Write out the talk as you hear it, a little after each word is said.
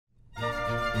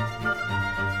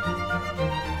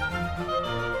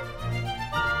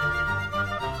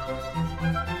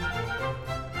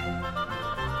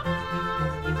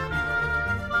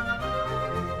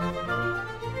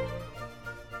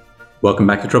Welcome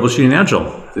back to Troubleshooting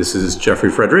Agile. This is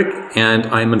Jeffrey Frederick, and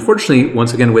I'm unfortunately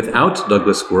once again without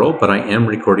Douglas Squirrel, but I am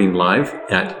recording live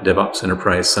at DevOps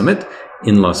Enterprise Summit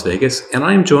in Las Vegas, and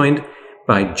I'm joined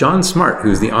by John Smart,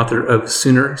 who's the author of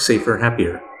Sooner, Safer,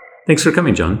 Happier. Thanks for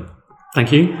coming, John.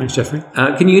 Thank you. Thanks, Jeffrey.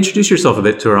 Can you introduce yourself a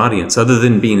bit to our audience? Other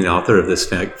than being the author of this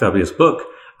fabulous book,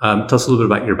 tell us a little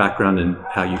bit about your background and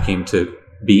how you came to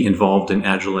be involved in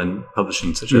Agile and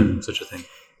publishing such a thing.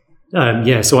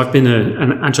 So I've been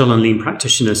an Agile and Lean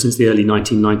practitioner since the early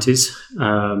 1990s.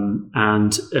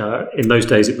 In those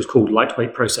days, it was called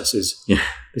Lightweight Processes. Yeah.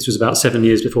 This was about 7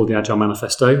 years before the Agile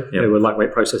Manifesto. Yep. There were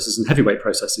lightweight processes and heavyweight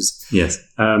processes. Yes.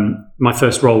 My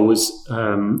first role was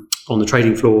on the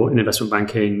trading floor in investment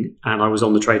banking, and I was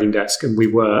on the trading desk, and we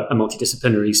were a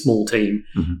multidisciplinary small team,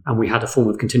 and we had a form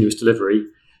of continuous delivery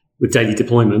with daily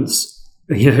deployments,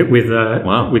 with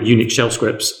Unix shell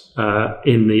scripts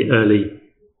in the early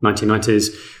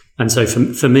 1990s. And so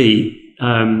for me,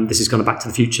 this is kind of back to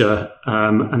the future.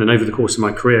 And then over the course of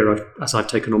my career, as I've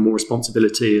taken on more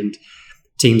responsibility and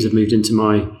teams have moved into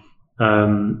my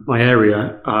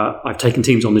area, I've taken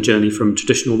teams on the journey from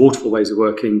traditional waterfall ways of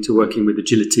working to working with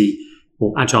agility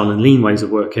or agile and lean ways of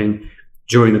working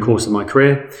during the course of my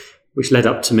career, which led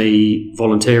up to me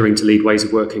volunteering to lead ways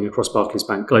of working across Barclays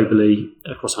Bank globally,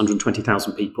 across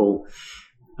 120,000 people,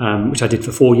 which I did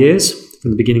for 4 years, from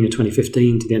the beginning of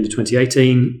 2015 to the end of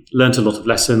 2018. Learned a lot of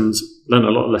lessons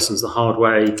the hard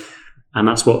way. And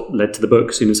that's what led to the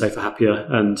book, Sooner, Safer, Happier.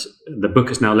 And the book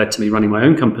has now led to me running my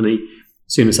own company,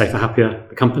 Sooner, Safer, Happier,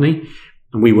 the company.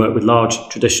 And we work with large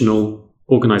traditional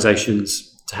organizations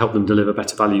to help them deliver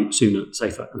better value sooner,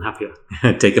 safer, and happier.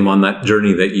 Take them on that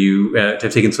journey that you have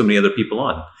taken so many other people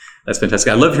on. That's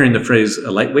fantastic. I love hearing the phrase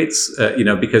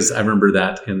lightweights, because I remember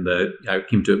that I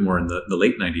came to it more in the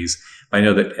late 90s. I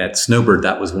know that at Snowbird,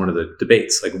 that was one of the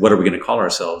debates, like, what are we going to call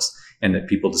ourselves? And that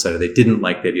people decided they didn't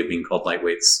like the idea of being called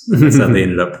lightweights. And that's how they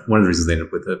ended up, one of the reasons they ended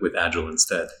up with Agile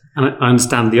instead. And I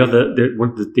understand the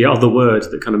other word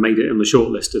that kind of made it on the short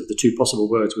list of the two possible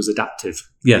words was adaptive.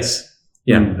 Yes.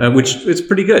 Yeah, which is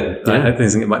pretty good. Yeah. I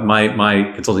think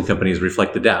my consulting company is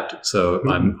Reflect Adapt, so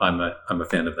I'm a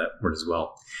fan of that word as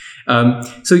well.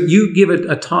 So you give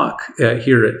a talk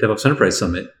here at DevOps Enterprise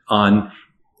Summit on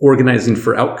organizing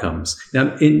for outcomes.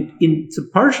 Now, so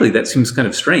partially that seems kind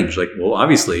of strange. Like, well,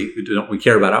 obviously, we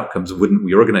care about outcomes. Wouldn't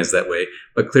we organize that way?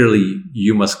 But clearly,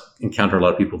 you must encounter a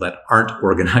lot of people that aren't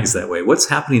organized that way. What's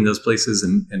happening in those places,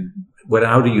 and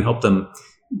how do you help them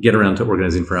get around to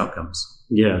organizing for outcomes?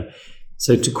 Yeah.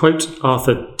 So to quote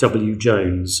Arthur W.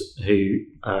 Jones, who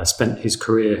spent his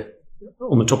career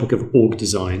on the topic of org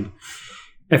design,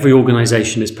 every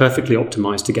organization is perfectly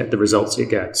optimized to get the results it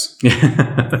gets.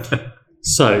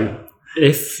 So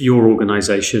if your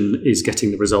organization is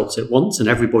getting the results it wants and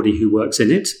everybody who works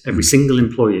in it, every single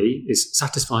employee is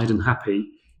satisfied and happy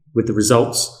with the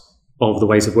results of the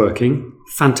ways of working,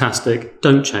 fantastic.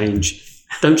 Don't change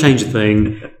a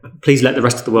thing. Please let the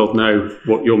rest of the world know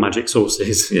what your magic sauce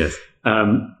is. Yes.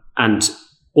 And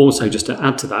also, just to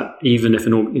add to that, even if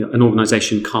an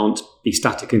organization can't be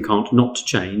static and can't not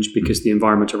change because the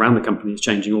environment around the company is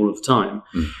changing all of the time.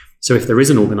 So if there is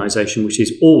an organization which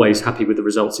is always happy with the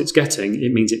results it's getting,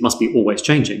 it means it must be always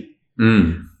changing.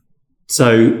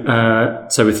 So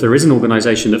if there is an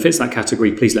organization that fits that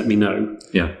category, please let me know.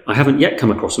 Yeah. I haven't yet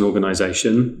come across an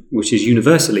organization which is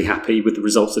universally happy with the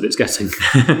results that it's getting.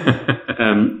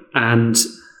 And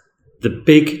the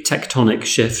big tectonic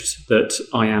shift that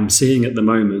I am seeing at the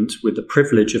moment, with the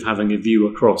privilege of having a view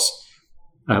across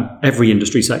every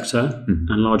industry sector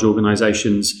and large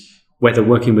organizations, whether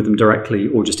working with them directly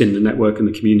or just in the network and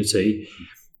the community,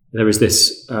 there is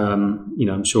this,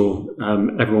 I'm sure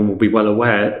everyone will be well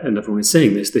aware, and everyone is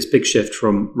seeing this big shift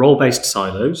from role-based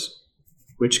silos,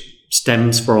 which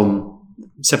stems from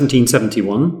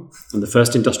 1771 and the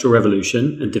first industrial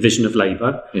revolution and division of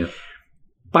labor,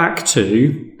 back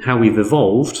to how we've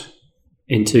evolved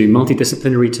into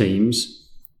multidisciplinary teams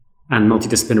and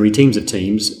multidisciplinary teams of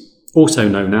teams, also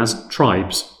known as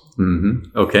tribes.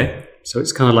 Okay. So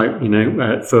it's kind of like,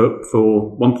 for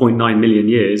 1.9 million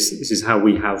years, this is how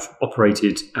we have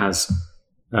operated as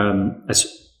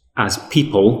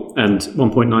people. And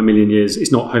 1.9 million years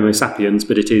is not Homo sapiens,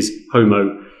 but it is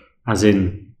Homo as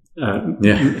in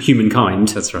humankind.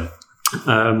 That's right.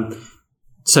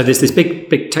 So there's this big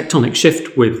tectonic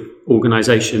shift with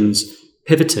organizations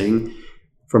pivoting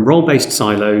from role-based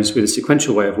silos with a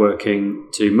sequential way of working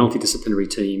to multidisciplinary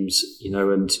teams,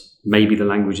 and maybe the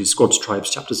language is squads,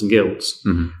 tribes, chapters, and guilds.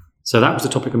 So that was the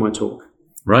topic of my talk.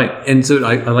 Right. And so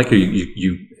I like how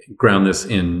you ground this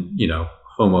in,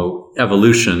 Homo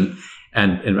evolution.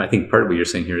 And I think part of what you're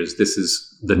saying here is this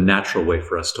is the natural way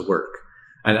for us to work.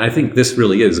 And I think this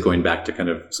really is going back to kind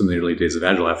of some of the early days of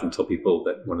Agile. I often tell people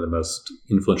that one of the most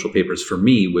influential papers for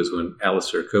me was when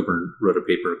Alistair Coburn wrote a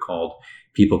paper called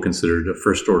People Considered a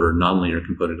First-Order Nonlinear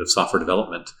Component of Software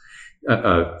Development.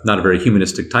 Not a very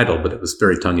humanistic title, but it was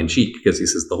very tongue-in-cheek because he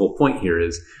says the whole point here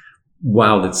is,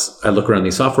 wow, I look around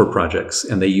these software projects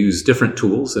and they use different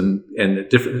tools and a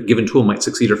given tool might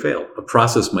succeed or fail. A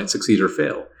process might succeed or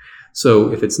fail.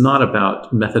 So if it's not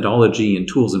about methodology and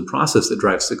tools and process that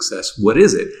drives success, what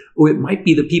is it? Oh, it might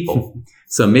be the people.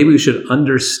 So maybe we should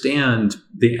understand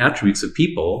the attributes of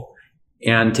people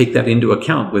and take that into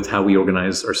account with how we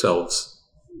organize ourselves,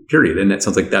 period. And it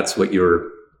sounds like that's what you're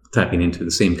tapping into,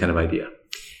 the same kind of idea.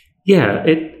 Yeah,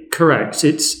 correct.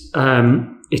 It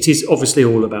is obviously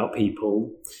all about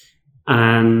people.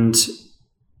 And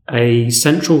a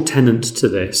central tenet to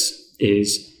this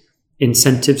is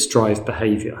incentives drive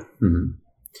behavior. Mm-hmm.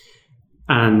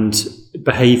 And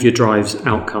behavior drives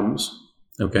outcomes.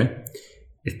 Okay.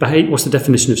 What's the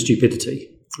definition of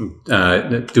stupidity?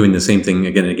 Doing the same thing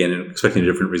again and again and expecting a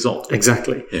different result.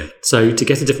 Exactly. Yeah. So to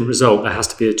get a different result, there has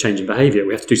to be a change in behavior.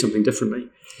 We have to do something differently.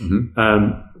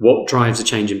 Mm-hmm. What drives a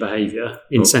change in behavior?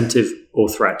 Incentive or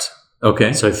threat?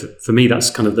 Okay. So for me, that's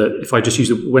kind of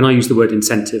when I use the word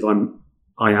incentive,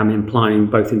 I am implying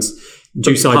both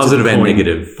two sides positive of the and coin.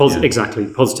 negative. Exactly.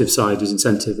 Positive side is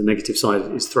incentive, the negative side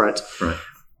is threat. Right.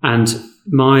 And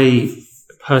my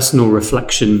personal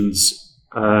reflections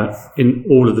in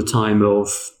all of the time of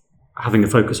having a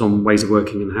focus on ways of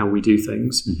working and how we do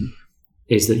things mm-hmm.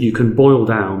 is that you can boil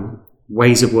down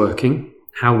ways of working,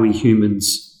 how we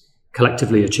humans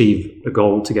collectively achieve a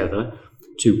goal together,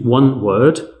 to one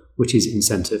word, which is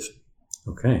incentive.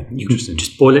 Okay, you can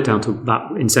just boil it down to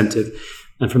that incentive.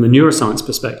 And from the neuroscience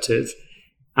perspective,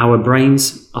 our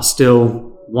brains are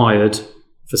still wired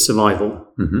for survival.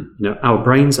 Mm-hmm. Our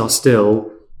brains are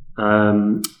still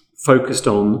focused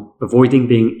on avoiding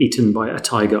being eaten by a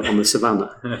tiger on the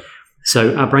savannah.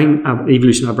 So our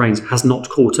evolution of our brains has not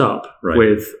caught up right.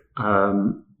 with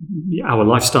our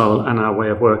lifestyle and our way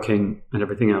of working and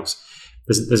everything else.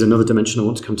 There's another dimension I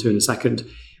want to come to in a second.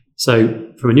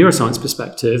 So from a neuroscience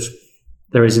perspective,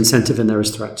 there is incentive and there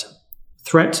is threat.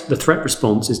 The threat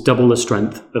response is double the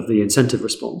strength of the incentive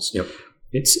response. Yep.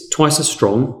 It's twice as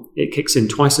strong, it kicks in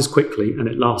twice as quickly, and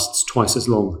it lasts twice as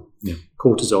long. Yeah.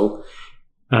 Cortisol.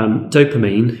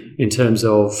 Dopamine, in terms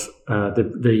of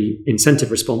the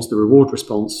incentive response, the reward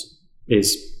response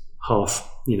is half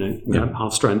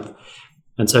strength.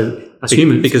 And so as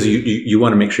humans... Because you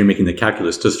want to make sure you're making the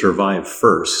calculus to survive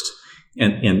first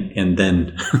and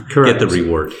then get the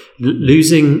reward.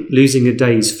 Losing a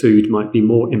day's food might be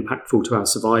more impactful to our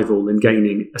survival than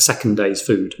gaining a second day's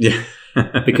food. Yeah.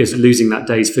 Because losing that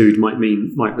day's food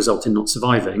might result in not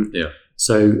surviving. Yeah.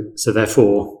 So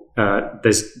therefore,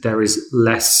 there is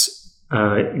less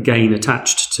gain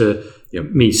attached to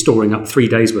me storing up 3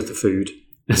 days worth of food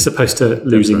as opposed to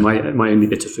losing my only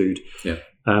bit of food. Yeah.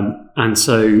 And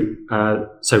so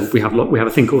we have a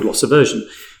thing called loss aversion.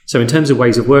 So in terms of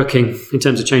ways of working, in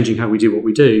terms of changing how we do what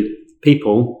we do,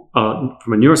 people are,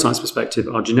 from a neuroscience perspective,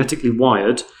 are genetically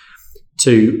wired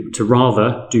to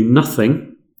rather do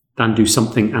nothing than do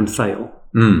something and fail.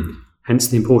 Mm. Hence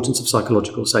the importance of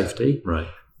psychological safety. Right.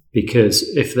 Because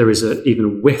if there is even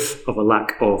a whiff of a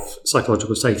lack of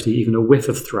psychological safety, even a whiff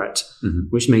of threat, mm-hmm.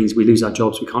 which means we lose our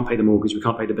jobs, we can't pay the mortgage, we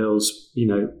can't pay the bills,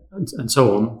 and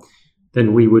so on,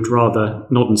 then we would rather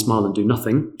nod and smile and do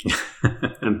nothing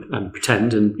and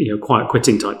pretend and quiet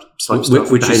quitting type stuff.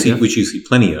 Which you see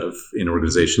plenty of in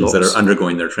organizations that are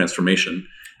undergoing their transformation.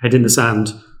 Head in the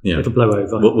sand, it'll blow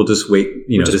over. We'll just wait.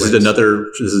 This is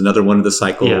another one of the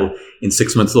cycle. Yeah. In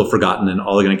 6 months, they'll have forgotten, and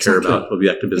all they're going to care about will be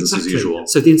back to business as usual.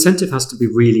 So the incentive has to be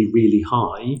really, really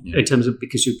high in terms of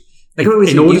because you.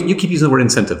 You keep using the word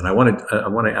incentive, and I want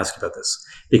to ask you about this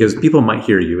because people might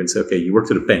hear you and say, "Okay, you worked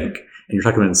at a bank, and you're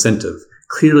talking about incentive.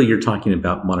 Clearly, you're talking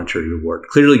about monetary reward.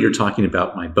 Clearly, you're talking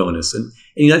about my bonus, and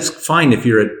that's fine if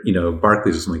you're at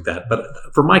Barclays or something like that. But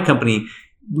for my company,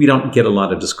 we don't get a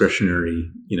lot of discretionary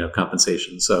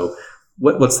compensation. So,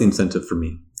 what's the incentive for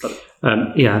me?"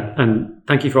 And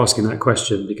thank you for asking that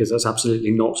question because that's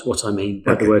absolutely not what I mean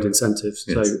by the word incentive.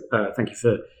 Yes. So, thank you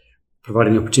for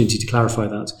providing the opportunity to clarify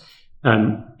that.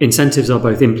 Incentives are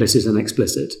both implicit and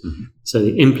explicit. Mm-hmm. So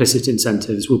the implicit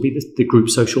incentives will be the group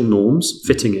social norms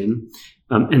fitting in.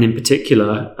 And in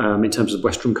particular, in terms of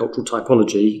Western cultural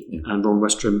typology, and Ron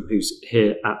Westrom, who's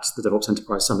here at the DevOps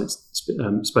Enterprise Summit,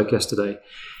 spoke yesterday.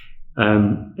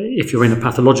 If you're in a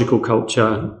pathological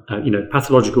culture,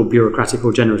 pathological, bureaucratic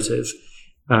or generative,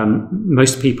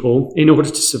 most people, in order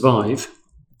to survive,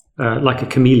 like a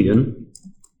chameleon,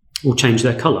 will change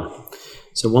their colour.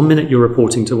 So 1 minute you're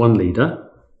reporting to one leader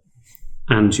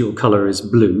and your colour is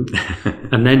blue,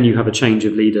 and then you have a change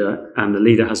of leader and the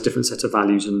leader has a different set of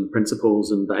values and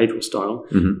principles and behavioural style.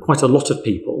 Quite a lot of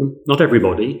people, not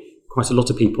everybody, quite a lot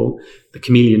of people, the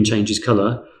chameleon changes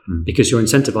colour because you're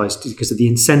incentivized because of the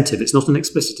incentive. It's not an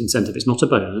explicit incentive. It's not a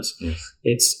bonus. Yes.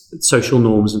 It's social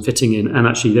norms and fitting in. And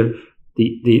actually,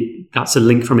 that's a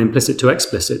link from implicit to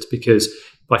explicit, because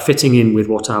by fitting in with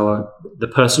what the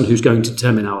person who's going to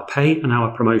determine our pay and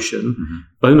our promotion,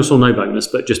 bonus or no bonus,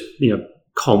 but just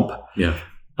comp,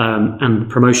 and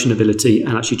promotion ability,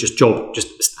 and actually just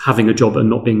having a job and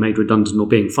not being made redundant or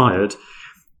being fired.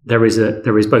 There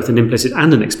is both an implicit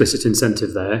and an explicit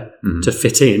incentive there to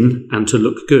fit in and to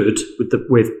look good with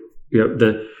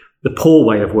the poor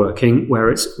way of working,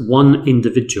 where it's one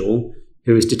individual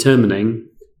who is determining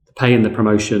the pay and the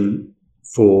promotion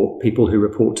for people who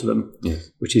report to them,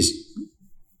 which is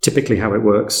typically how it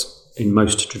works in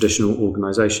most traditional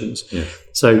organizations.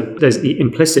 So there's the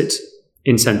implicit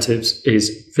incentives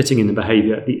is fitting in the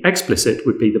behavior. The explicit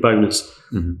would be the bonus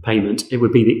payment. It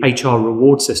would be the HR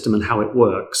reward system and how it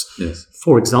works.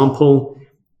 For example,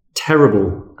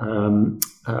 terrible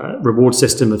reward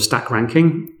system of stack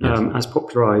ranking, as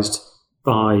popularized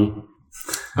by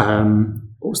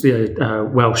what was the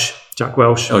Welsh, Jack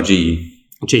Welch? Oh, GE.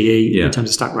 In terms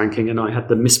of stack ranking. And I had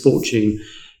the misfortune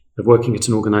of working at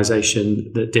an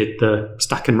organization that did the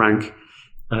stack and rank,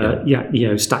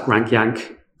 stack rank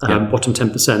yank. Bottom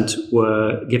 10%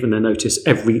 were given their notice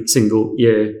every single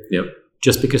year,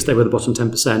 just because they were the bottom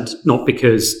 10%, not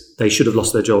because they should have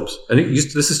lost their jobs. I think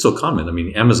this is still common. I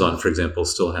mean, Amazon, for example,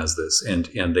 still has this,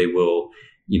 and they will,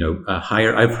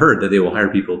 hire. I've heard that they will hire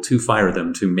people to fire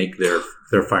them to make their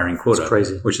firing quota. It's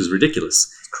crazy, which is ridiculous.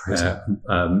 It's crazy.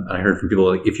 I heard from people,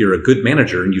 like, if you're a good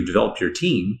manager and you develop your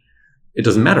team, it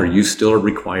doesn't matter. You still are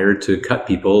required to cut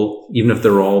people, even if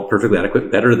they're all perfectly adequate,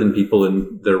 better than people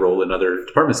in their role in other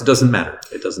departments. It doesn't matter.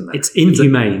 It's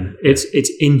inhumane.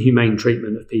 It's inhumane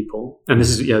treatment of people. And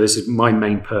this is my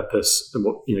main purpose, and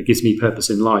what gives me purpose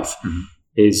in life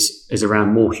is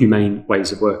around more humane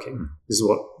ways of working. This is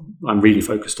what I'm really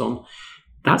focused on.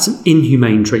 That's an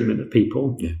inhumane treatment of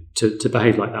people to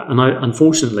behave like that. And I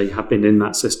unfortunately have been in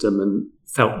that system and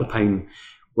felt the pain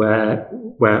where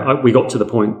we got to the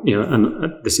point,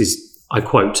 and this is, I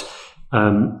quote,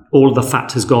 all of the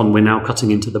fat has gone, we're now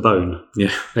cutting into the bone.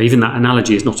 Now, even that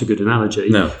analogy is not a good analogy.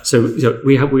 No. So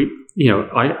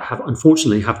I have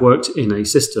unfortunately worked in a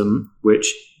system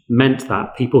which meant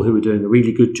that people who were doing a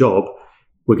really good job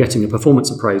were getting a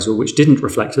performance appraisal which didn't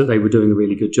reflect that they were doing a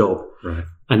really good job. Right.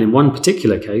 And in one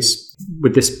particular case,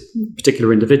 with this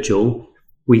particular individual,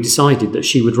 we decided that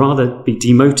she would rather be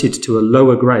demoted to a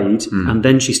lower grade, and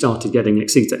then she started getting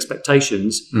exceeds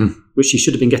expectations, which she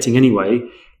should have been getting anyway.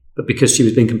 But because she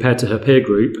was being compared to her peer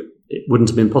group, it wouldn't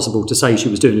have been possible to say she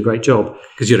was doing a great job.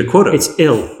 Because you had a quota. It's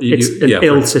ill. It's an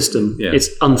ill system. Yeah. It's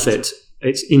unfit.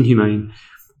 It's inhumane.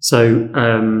 So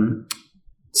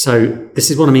this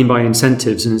is what I mean by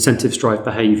incentives, and incentives drive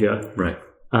behaviour. Right.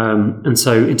 And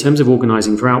so in terms of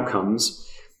organising for outcomes,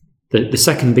 the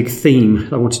second big theme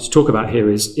I wanted to talk about here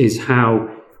is how,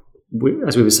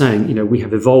 as we were saying, we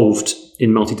have evolved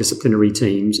in multidisciplinary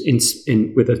teams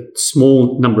with a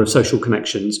small number of social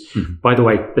connections. By the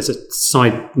way, there's a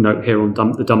side note here on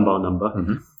the Dunbar number.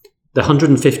 The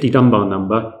 150 Dunbar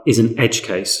number is an edge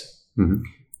case.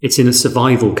 It's in a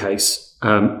survival case.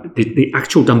 The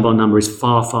actual Dunbar number is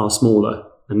far, far smaller,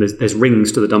 and there's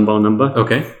rings to the Dunbar number.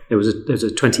 Okay. There's a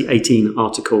 2018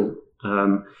 article.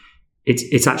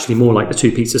 It's actually more like the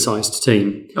two pizza sized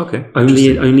team. Okay. Only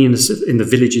in the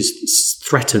villages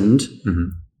threatened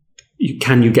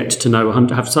can you get to know have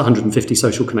 150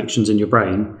 social connections in your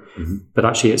brain. But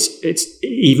actually, it's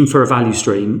even for a value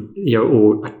stream,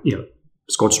 or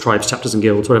squads, tribes, chapters, and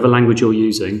guilds, whatever language you're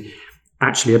using.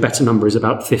 Actually, a better number is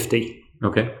about 50.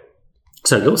 Okay.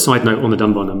 So, a little side note on the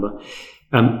Dunbar number.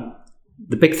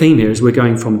 The big theme here is we're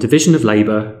going from division of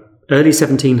labour. Early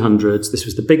 1700s, this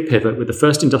was the big pivot with the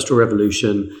first industrial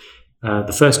revolution,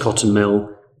 the first cotton mill.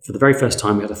 For the very first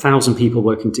time, we had 1,000 people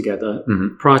working together.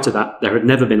 Prior to that, there had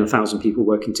never been 1,000 people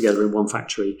working together in one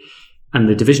factory. And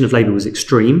the division of labour was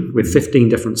extreme, with 15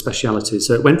 different specialities.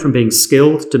 So it went from being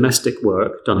skilled domestic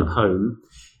work done at home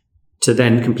to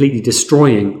then completely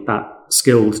destroying that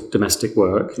skilled domestic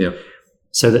work.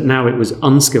 So that now it was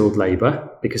unskilled labour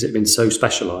because it had been so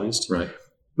specialised. Right.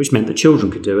 Which meant that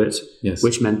children could do it, yes.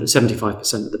 Which meant that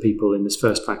 75% of the people in this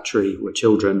first factory were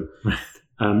children.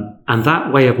 And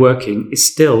that way of working is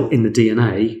still in the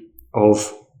DNA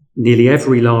of nearly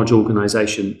every large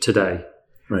organisation today.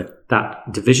 Right.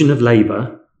 That division of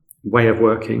labour way of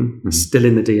working, still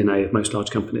in the DNA of most large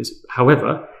companies.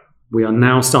 However, we are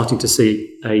now starting to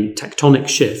see a tectonic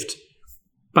shift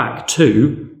back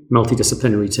to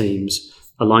multidisciplinary teams,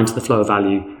 aligned to the flow of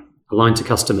value, aligned to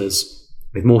customers,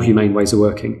 with more humane ways of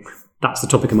working. That's the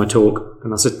topic of my talk,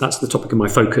 and that's the topic of my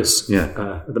focus at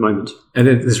the moment. And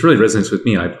this really resonates with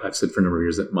me. I've said for a number of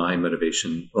years that my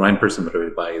motivation, what I'm personally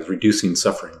motivated by, is reducing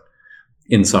suffering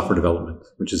in software development,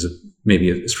 which is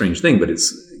maybe a strange thing, but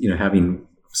it's, having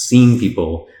seen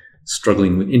people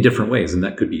struggling in different ways, and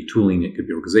that could be tooling, it could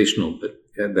be organizational, but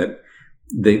that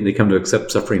they come to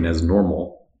accept suffering as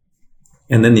normal,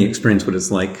 and then they experience what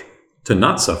it's like to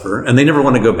not suffer, and they never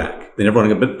want to go back. They never want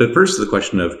to go. But first, the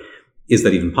question of, is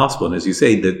that even possible? And as you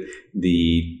say, that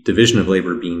the division of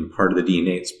labor being part of the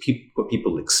DNA, it's what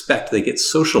people expect. They get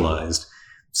socialized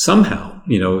somehow,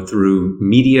 through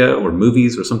media or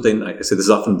movies or something. I say this is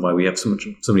often why we have so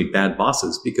many bad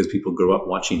bosses, because people grow up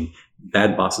watching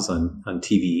bad bosses on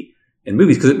TV and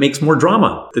movies, because it makes more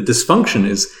drama. The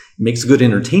dysfunction makes good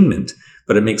entertainment,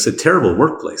 but it makes a terrible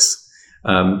workplace.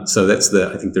 So that's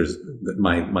I think there's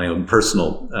my own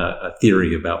personal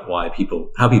theory about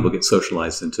how people get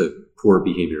socialized into poor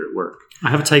behavior at work. I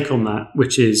have a take on that,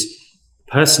 which is,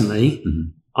 personally,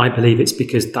 I believe it's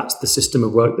because that's the system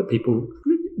of work that people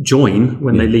join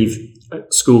when they leave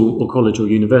school or college or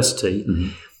university.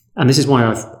 And this is why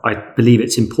I believe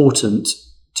it's important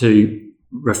to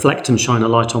reflect and shine a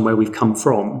light on where we've come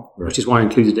from, which is why I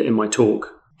included it in my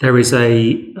talk. There is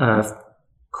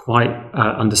quite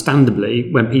understandably,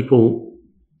 when people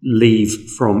leave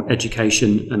from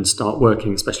education and start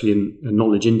working, especially in a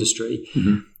knowledge industry,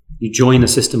 you join a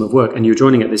system of work, and you're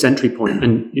joining at this entry point,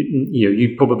 and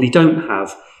you probably don't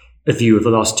have a view of the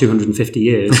last 250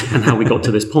 years and how we got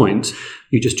to this point.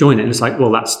 You just join it, and it's like,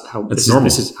 well,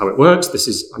 this is how it works. This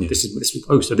is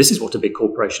so this is what a big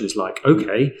corporation is like.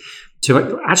 Okay,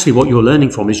 so actually, what you're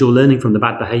learning from the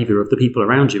bad behavior of the people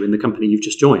around you in the company you've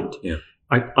just joined. Yeah.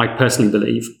 I personally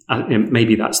believe,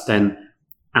 maybe that's then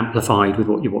amplified with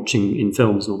what you're watching in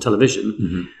films and on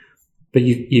television, but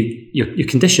you're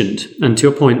conditioned. And to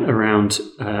your point around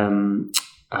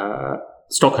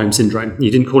Stockholm Syndrome, you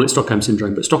didn't call it Stockholm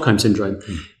Syndrome, but Stockholm Syndrome,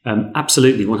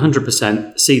 absolutely,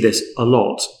 100% see this a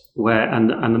lot.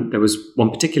 And there was one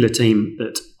particular team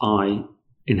that I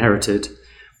inherited,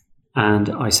 and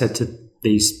I said to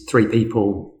these three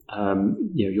people,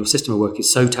 your system of work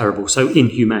is so terrible, so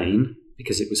inhumane,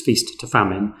 because it was feast to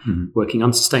famine, working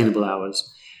unsustainable hours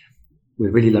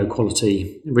with really low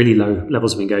quality, really low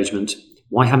levels of engagement.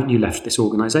 Why haven't you left this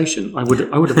organization? I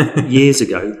would have years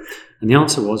ago. And the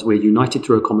answer was, we're united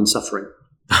through a common suffering.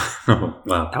 Oh,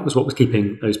 wow. That was what was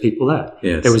keeping those people there.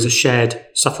 Yes. There was a shared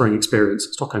suffering experience,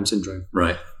 Stockholm Syndrome.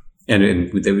 Right.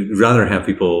 And they would rather have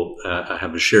people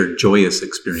have a shared joyous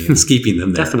experience keeping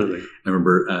them there. Definitely. I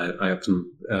remember I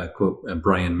often quote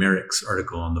Brian Merrick's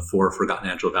article on the 4 forgotten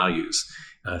agile values: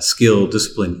 skill,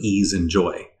 discipline, ease, and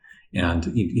joy. And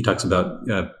he talks about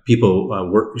people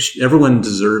work. Everyone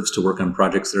deserves to work on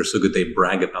projects that are so good they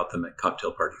brag about them at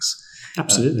cocktail parties.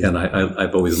 Absolutely. And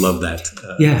I've always loved that.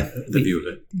 The view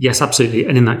of it. Yes, absolutely.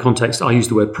 And in that context, I use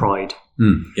the word pride.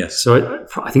 Yes. So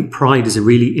I think pride is a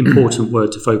really important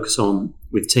word to focus on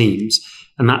with teams,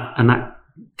 and that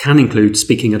can include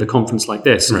speaking at a conference like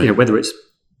this. Right. Whether it's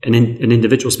an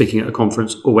individual speaking at a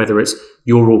conference, or whether it's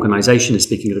your organization is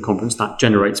speaking at a conference, that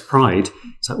generates pride.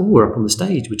 It's like, we're up on the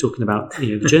stage, we're talking about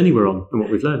the journey we're on and what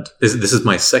we've learned. This is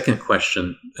my second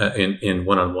question in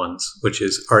one-on-ones, which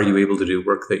is, are you able to do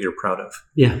work that you're proud of?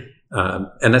 Yeah.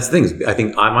 And that's the thing. I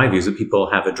think my view is that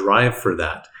people have a drive for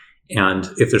that. And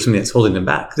if there's something that's holding them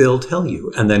back, they'll tell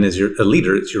you. And then as you're a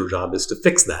leader, it's your job is to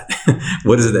fix that.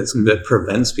 What is it that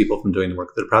prevents people from doing the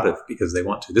work they're proud of because they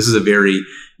want to? This is a very,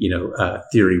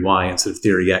 theory Y instead of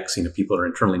theory X. People are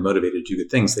internally motivated to do good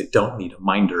things. They don't need a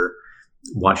minder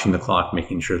watching the clock,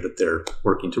 making sure that they're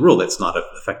working to rule. That's not an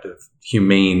effective,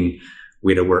 humane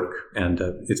way to work. And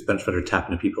it's better to tap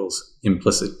into people's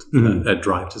implicit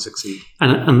drive to succeed.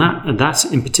 And that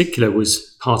in particular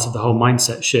was part of the whole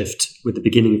mindset shift with the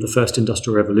beginning of the first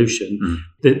industrial revolution.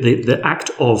 The act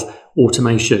of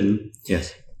automation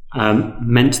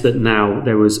meant that now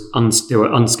there were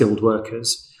unskilled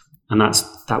workers. And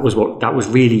that was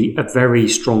really a very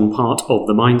strong part of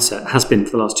the mindset, has been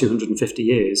for the last 250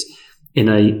 years. In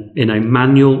a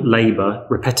manual labor,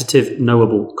 repetitive,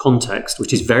 knowable context,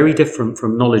 which is very different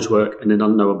from knowledge work in an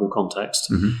unknowable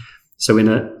context. So in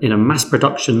a mass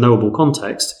production knowable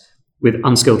context with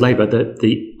unskilled labor,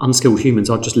 the unskilled humans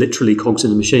are just literally cogs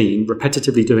in a machine,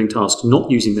 repetitively doing tasks, not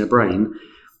using their brain,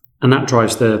 and that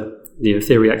drives the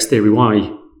theory X, theory Y.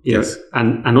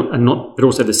 But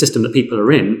also the system that people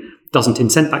are in doesn't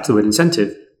incent, back to the word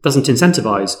incentive, doesn't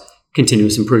incentivize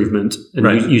continuous improvement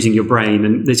and using your brain,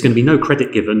 and there's going to be no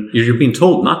credit given. You're being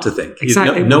told not to think.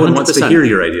 Exactly. No one wants to hear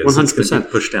your ideas. 100%. It's going to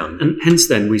be pushed down. And hence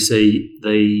then we see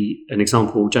an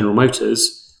example, General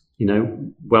Motors,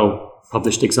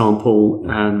 well-published example,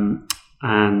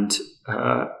 and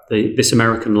This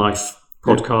American Life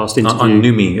podcast interview. On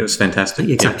Numi, it was fantastic.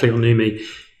 Exactly, on Numi.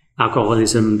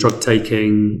 Alcoholism, drug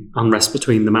taking, unrest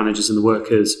between the managers and the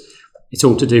workers. It's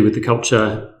all to do with the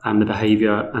culture and the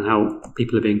behaviour and how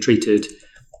people are being treated.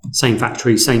 Same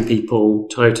factory, same people.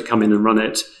 Toyota come in and run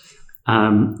it.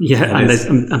 And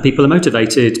people are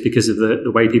motivated because of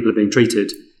the way people are being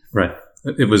treated. Right.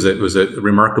 It was a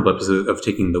remarkable episode of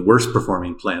taking the worst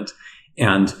performing plant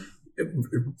and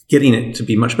getting it to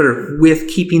be much better with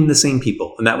keeping the same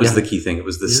people. And that was the key thing. It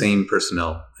was the same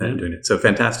personnel doing it. So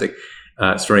fantastic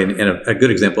story and a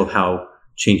good example of how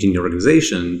changing the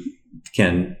organization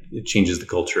changes the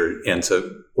culture. And so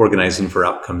organizing for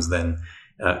outcomes then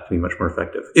can be much more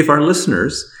effective. If our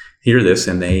listeners hear this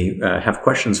and they have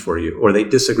questions for you, or they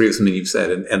disagree with something you've said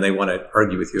and they want to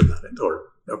argue with you about it,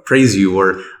 or praise you,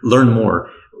 or learn more,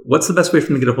 what's the best way for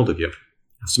them to get a hold of you?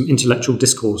 Have some intellectual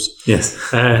discourse.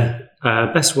 Yes.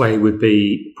 Best way would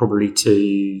be probably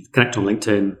to connect on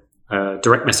LinkedIn,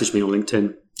 direct message me on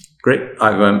LinkedIn. Great.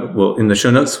 Well, in the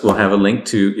show notes, we'll have a link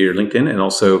to your LinkedIn and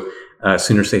also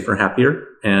Sooner, Safer, Happier.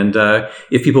 And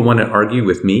if people want to argue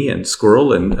with me and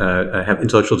Squirrel and have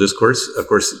intellectual discourse, of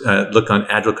course, look on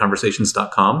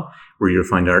agileconversations.com, where you'll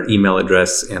find our email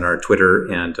address and our Twitter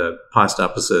and past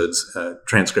episodes,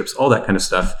 transcripts, all that kind of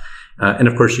stuff. And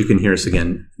of course, you can hear us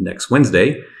again next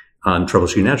Wednesday on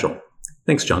Troubleshooting Agile.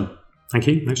 Thanks, John. Thank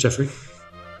you. Thanks, Jeffrey.